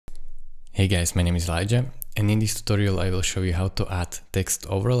Hey guys, my name is Elijah, and in this tutorial I will show you how to add text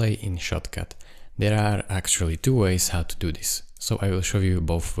overlay in Shotcut. There are actually two ways how to do this, so I will show you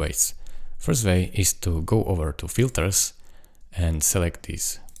both ways. First way is to go over to filters and select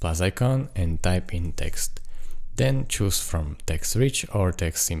this plus icon and type in text. Then choose from text rich or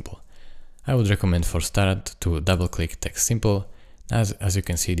text simple. I would recommend for start to double click text simple. As you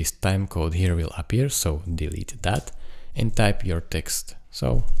can see, this time code here will appear, so delete that and type your text.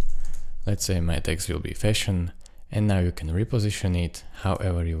 So let's say my text will be fashion, and now you can reposition it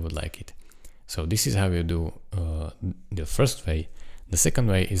however you would like it. So this is how you do the first way. The second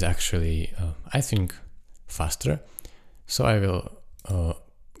way is actually, I think, faster. So I will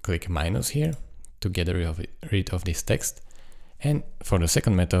click minus here to get rid of this text. And for the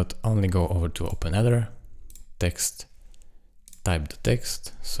second method, only go over to open other, text, type the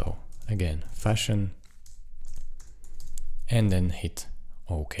text. So again, fashion, and then hit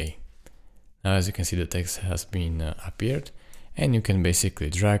OK. Now, as you can see, the text has been appeared, and you can basically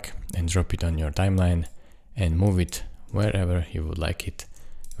drag and drop it on your timeline and move it wherever you would like it.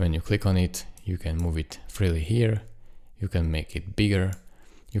 When you click on it, you can move it freely here. You can make it bigger.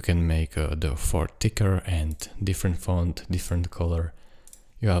 You can make the font thicker and different font, different color.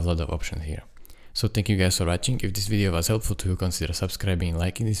 You have a lot of options here. So thank you guys for watching. If this video was helpful to you, consider subscribing,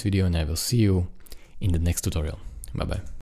 liking this video, and I will see you in the next tutorial. Bye bye.